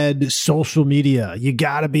 fed social media. You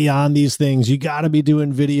got to be on these things. You got to be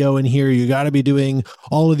doing video in here. You got to be doing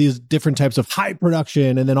all of these different types of high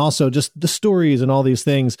production. And then also just the stories and all these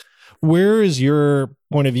things. Where is your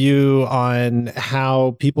point of view on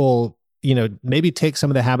how people, maybe take some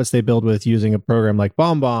of the habits they build with using a program like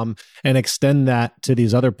BombBomb and extend that to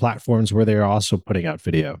these other platforms where they're also putting out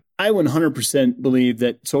video? I 100% believe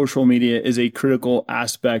that social media is a critical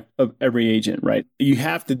aspect of every agent, right? You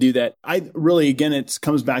have to do that. Again, it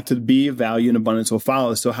comes back to be of value and abundance will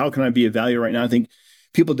follow. So how can I be of value right now? I think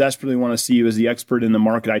people desperately want to see you as the expert in the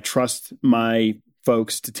market. I trust my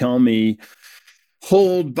folks to tell me,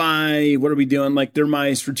 hold by, what are we doing? Like they're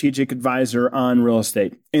my strategic advisor on real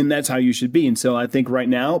estate. And that's how you should be. And so I think right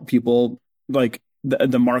now people like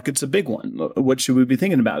the market's a big one. What should we be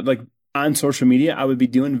thinking about? Like on social media, I would be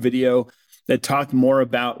doing video that talked more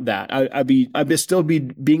about that. I'd still be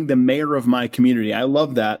being the mayor of my community. I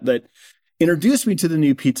love that introduce me to the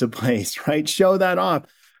new pizza place, right? Show that off.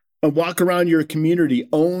 Walk around your community,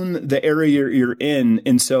 own the area you're in.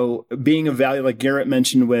 And so being of value, like Garrett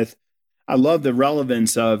mentioned I love the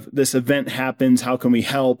relevance of this event happens. How can we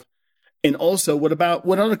help? And also, what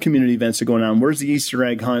other community events are going on? Where's the Easter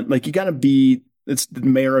egg hunt? Like you got to it's the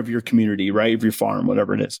mayor of your community, right? Of your farm,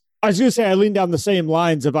 whatever it is. I was going to say, I lean down the same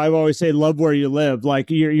lines of I always say, love where you live. Like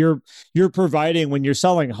you're providing, when you're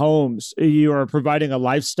selling homes, you are providing a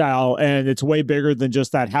lifestyle, and it's way bigger than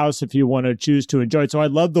just that house if you want to choose to enjoy it. So I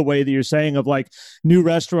love the way that you're saying of like new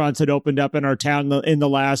restaurants that opened up in our town in the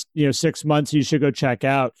last 6 months, you should go check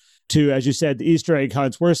out. To, as you said, the Easter egg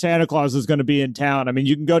hunts, where Santa Claus is going to be in town. I mean,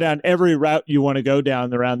 you can go down every route you want to go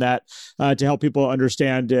down around that to help people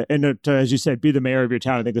understand and to, as you said, be the mayor of your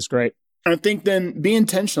town. I think it's great. I think then be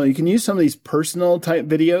intentional. You can use some of these personal type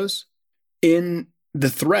videos in the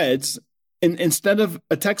threads. And instead of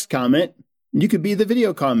a text comment, you could be the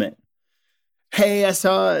video comment. Hey, I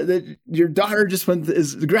saw that your daughter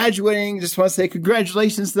is graduating. Just want to say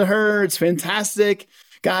congratulations to her. It's fantastic.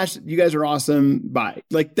 Gosh, you guys are awesome. Bye.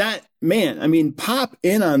 Like that, man. I mean, pop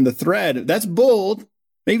in on the thread. That's bold.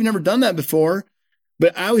 Maybe never done that before,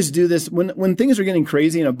 but I always do this when things are getting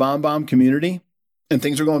crazy in a BombBomb community and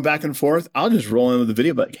things are going back and forth. I'll just roll in with the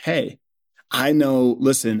video, but like, hey, I know,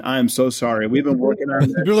 listen, I'm so sorry. We've been working on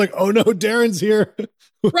this. You're like, oh no, Darin's here.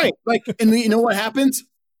 Right. Like, and you know what happens?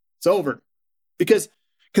 It's over because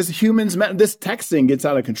humans, this texting gets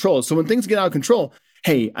out of control. So when things get out of control,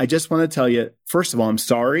 hey, I just want to tell you, first of all, I'm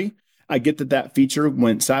sorry. I get that feature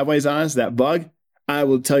went sideways on us, that bug. I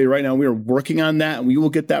will tell you right now, we are working on that and we will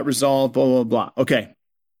get that resolved, blah, blah, blah. Okay.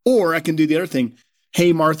 Or I can do the other thing.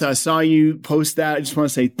 Hey, Martha, I saw you post that. I just want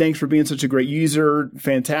to say thanks for being such a great user.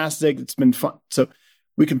 Fantastic. It's been fun. So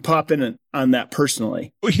we can pop in on that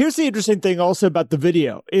personally. Well, here's the interesting thing also about the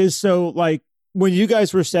video is so like when you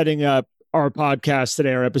guys were setting up our podcast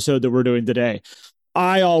today, our episode that we're doing today,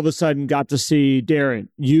 I all of a sudden got to see Darin.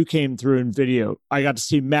 You came through in video. I got to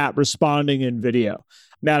see Matt responding in video.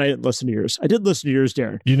 Matt, I didn't listen to yours. I did listen to yours,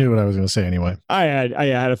 Darin. You knew what I was going to say anyway. I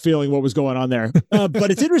had a feeling what was going on there. But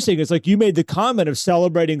it's interesting. It's like you made the comment of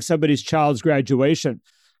celebrating somebody's child's graduation.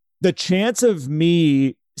 The chance of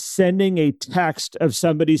me sending a text of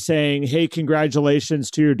somebody saying, hey,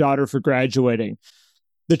 congratulations to your daughter for graduating.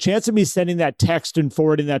 The chance of me sending that text and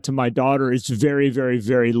forwarding that to my daughter is very, very,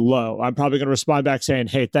 very low. I'm probably going to respond back saying,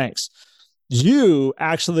 hey, thanks. You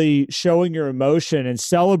actually showing your emotion and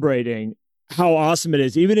celebrating how awesome it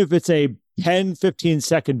is, even if it's a 10,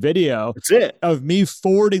 15-second video of me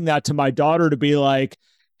forwarding that to my daughter to be like,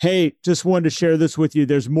 hey, just wanted to share this with you.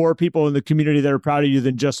 There's more people in the community that are proud of you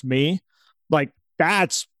than just me. Like,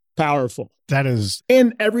 that's powerful. That is.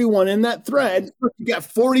 And everyone in that thread, you got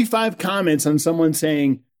 45 comments on someone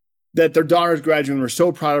saying that their daughter's graduating. We're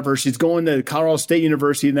so proud of her. She's going to Colorado State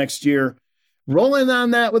University next year. Rolling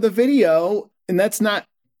on that with a video, and that's not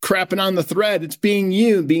crapping on the thread. It's being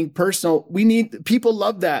you, being personal. People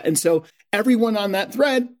love that. And so everyone on that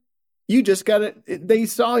thread, you just got it. They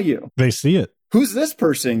saw you. They see it. Who's this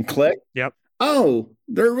person? Click. Yep. Oh,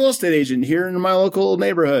 they're a real estate agent here in my local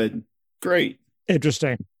neighborhood. Great.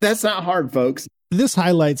 Interesting. That's not hard, folks. This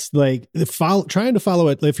highlights trying to follow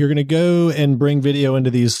it. If you're going to go and bring video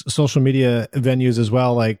into these social media venues as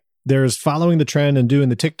well, like there's following the trend and doing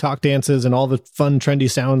the TikTok dances and all the fun, trendy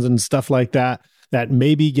sounds and stuff like that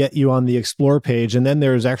maybe get you on the explore page. And then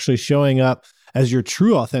there's actually showing up as your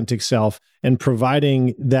true authentic self and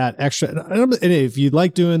providing that extra. And if you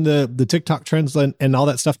like doing the TikTok trends and all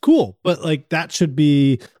that stuff, cool. But like that should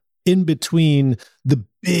be in between the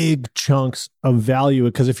big chunks of value,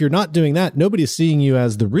 because if you're not doing that, nobody's seeing you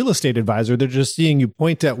as the real estate advisor. They're just seeing you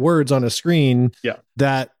point at words on a screen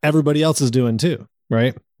that everybody else is doing too,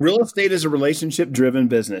 right? Real estate is a relationship-driven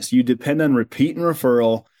business. You depend on repeat and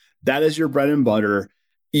referral. That is your bread and butter.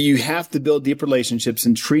 You have to build deep relationships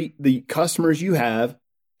and treat the customers you have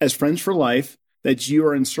as friends for life that you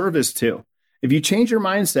are in service to. If you change your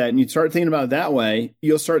mindset and you start thinking about it that way,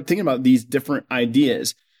 you'll start thinking about these different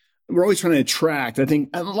ideas. We're always trying to attract. I think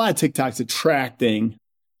a lot of TikTok's attracting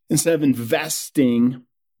instead of investing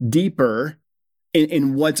deeper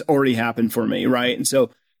in what's already happened for me, right? And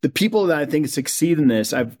so the people that I think succeed in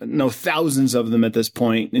this, I know thousands of them at this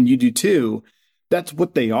point, and you do too. That's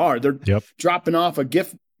what they are. They're dropping off a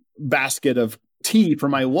gift basket of tea for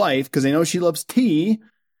my wife because they know she loves tea.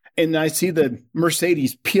 And I see the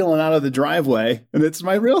Mercedes peeling out of the driveway, and it's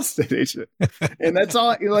my real estate agent. And that's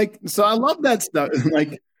all. So I love that stuff.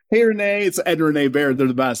 Like, hey, Renee, it's Ed and Renee Baird. They're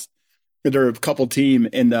the best. They're a couple team.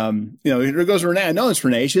 And, here goes Renee. I know it's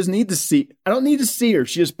Renee. She doesn't need to see. I don't need to see her.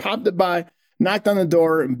 She just popped it by, knocked on the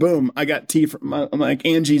door, and boom, I got tea from I'm like,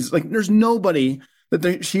 Angie's like, there's nobody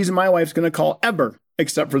that she's my wife's going to call ever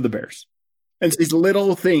except for the Bears. And it's these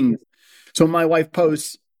little things. So my wife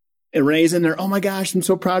posts, and Renee's in there. Oh my gosh, I'm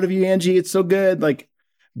so proud of you, Angie. It's so good. Like,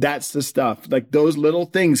 that's the stuff. Like, those little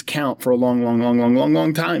things count for a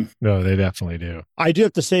long time. No, they definitely do. I do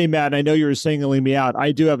have to say, Matt, I know you were singling me out.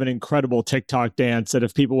 I do have an incredible TikTok dance that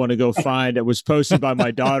if people want to go find, it was posted by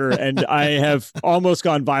my daughter, and I have almost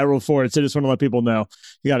gone viral for it. So I just want to let people know.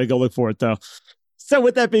 You got to go look for it, though. So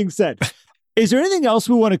with that being said, is there anything else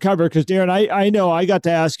we want to cover? Because Darin, I know I got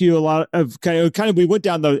to ask you a lot of kind of we went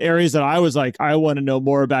down the areas that I was like, I want to know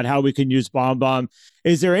more about how we can use BombBomb.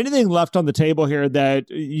 Is there anything left on the table here that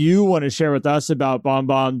you want to share with us about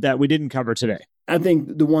BombBomb that we didn't cover today? I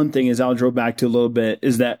think the one thing is I'll draw back to a little bit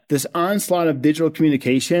is that this onslaught of digital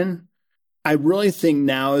communication, I really think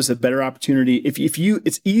now is a better opportunity. If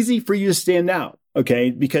it's easy for you to stand out,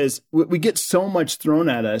 okay? Because we get so much thrown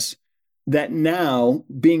at us that now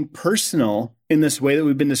being personal in this way that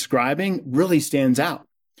we've been describing really stands out.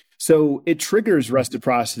 So it triggers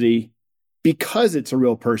reciprocity because it's a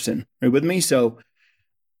real person. Are you with me? So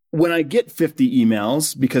when I get 50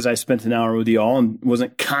 emails because I spent an hour with you all and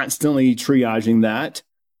wasn't constantly triaging that,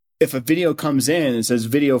 if a video comes in and says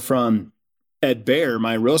video from Ed Bear,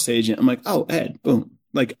 my real estate agent, I'm like, oh, Ed, boom.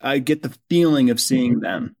 Like, I get the feeling of seeing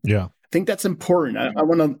them. Yeah. I think that's important. I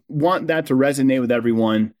want that to resonate with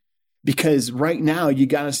everyone. Because right now you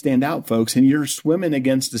got to stand out, folks, and you're swimming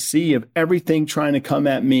against the sea of everything trying to come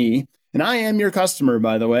at me. And I am your customer,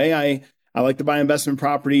 by the way. I like to buy investment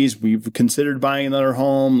properties. We've considered buying another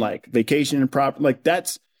home, like vacation and property. Like,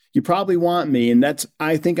 that's, you probably want me. And that's,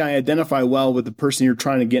 I think I identify well with the person you're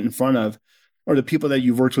trying to get in front of or the people that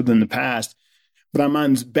you've worked with in the past. But I'm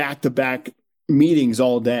on back-to-back meetings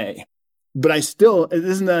all day. But it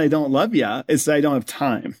isn't that I don't love you. It's that I don't have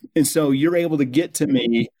time. And so you're able to get to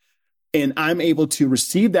me, and I'm able to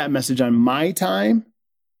receive that message on my time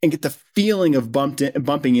and get the feeling of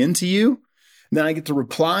bumping into you. And then I get to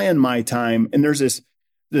reply on my time. And there's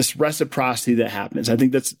this reciprocity that happens. I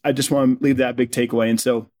think I just want to leave that big takeaway. And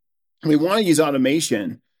so we want to use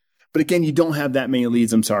automation, but again, you don't have that many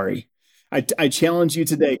leads. I'm sorry. I challenge you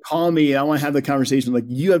today. Call me. I want to have the conversation. Like,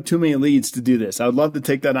 you have too many leads to do this. I would love to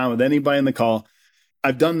take that on with anybody in the call.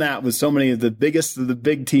 I've done that with so many of the biggest of the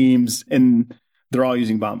big teams, and they're all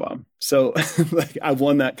using BombBomb. So like, I've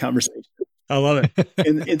won that conversation. I love it.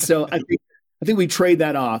 and so I think we trade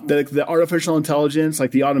that off, the artificial intelligence,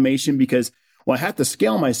 like the automation, because, well, I have to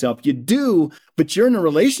scale myself. You do, but you're in a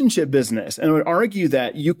relationship business. And I would argue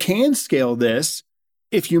that you can scale this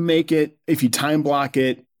if you time block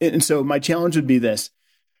it. And so my challenge would be this: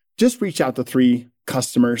 just reach out to 3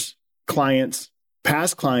 customers, clients,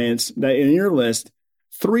 past clients that in your list,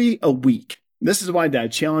 3 a week. This is why I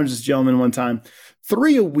challenged this gentleman one time,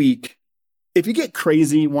 3 a week. If you get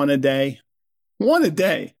crazy, one a day,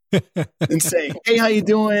 and say, hey, how you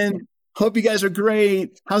doing? Hope you guys are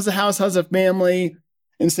great. How's the house? How's the family?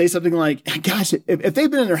 And say something like, gosh, if they've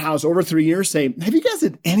been in their house over 3 years, say, have you guys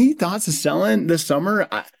had any thoughts of selling this summer?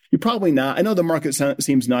 You're probably not. I know the market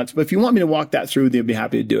seems nuts, but if you want me to walk that through, they'd be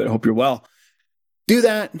happy to do it. I hope you're well. Do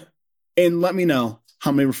that and let me know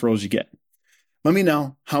how many referrals you get. Let me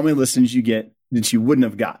know how many listings you get that you wouldn't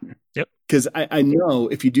have gotten. Yep. Because I know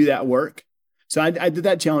if you do that work. So I did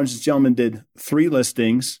that challenge. This gentleman did 3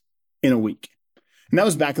 listings in a week. And that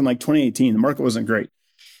was back in like 2018. The market wasn't great.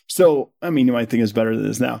 So, I mean, you might think it's better than it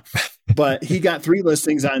is now. But he got 3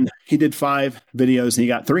 listings he did 5 videos and he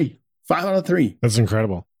got 3. 5 out of 3. That's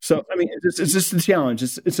incredible. So, I mean, it's just a challenge.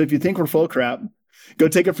 It's if you think we're full of crap, go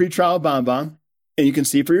take a free trial of BombBomb and you can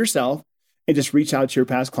see for yourself, and just reach out to your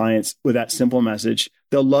past clients with that simple message.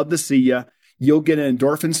 They'll love to see you. You'll get an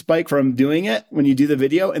endorphin spike from doing it when you do the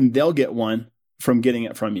video, and they'll get one from getting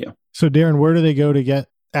it from you. So, Darin, where do they go to get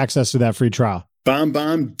access to that free trial?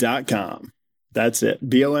 BombBomb.com. That's it.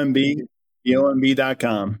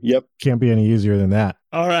 BombBomb.com. Yep. Can't be any easier than that.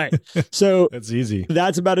 All right. So that's easy.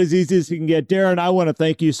 That's about as easy as you can get. Darin, I want to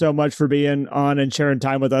thank you so much for being on and sharing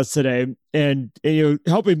time with us today, and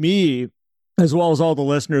helping me, as well as all the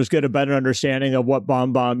listeners, get a better understanding of what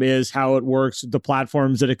BombBomb is, how it works, the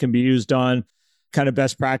platforms that it can be used on, kind of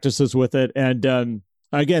best practices with it. And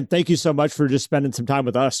again, thank you so much for just spending some time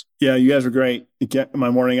with us. Yeah, you guys are great. You get my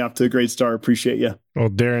morning off to a great start. Appreciate you. Well,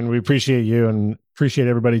 Darin, we appreciate you and appreciate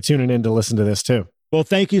everybody tuning in to listen to this too. Well,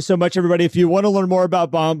 thank you so much, everybody. If you want to learn more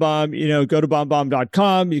about BombBomb, go to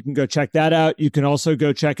BombBomb.com. You can go check that out. You can also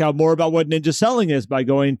go check out more about what Ninja Selling is by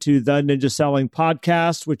going to the Ninja Selling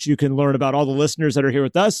podcast, which you can learn about all the listeners that are here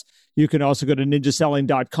with us. You can also go to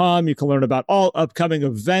ninjaselling.com. You can learn about all upcoming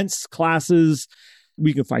events, classes.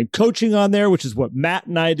 We can find coaching on there, which is what Matt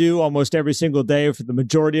and I do almost every single day for the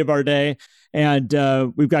majority of our day. And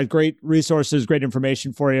we've got great resources, great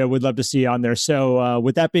information for you. We'd love to see you on there. So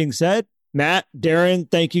with that being said, Matt, Darin,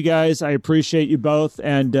 thank you guys. I appreciate you both.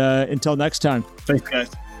 And until next time. Thanks, guys.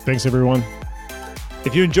 Thanks, everyone.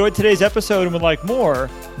 If you enjoyed today's episode and would like more,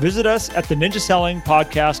 visit us at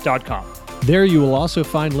theninjasellingpodcast.com. There you will also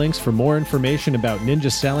find links for more information about ninja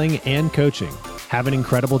selling and coaching. Have an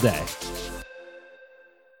incredible day.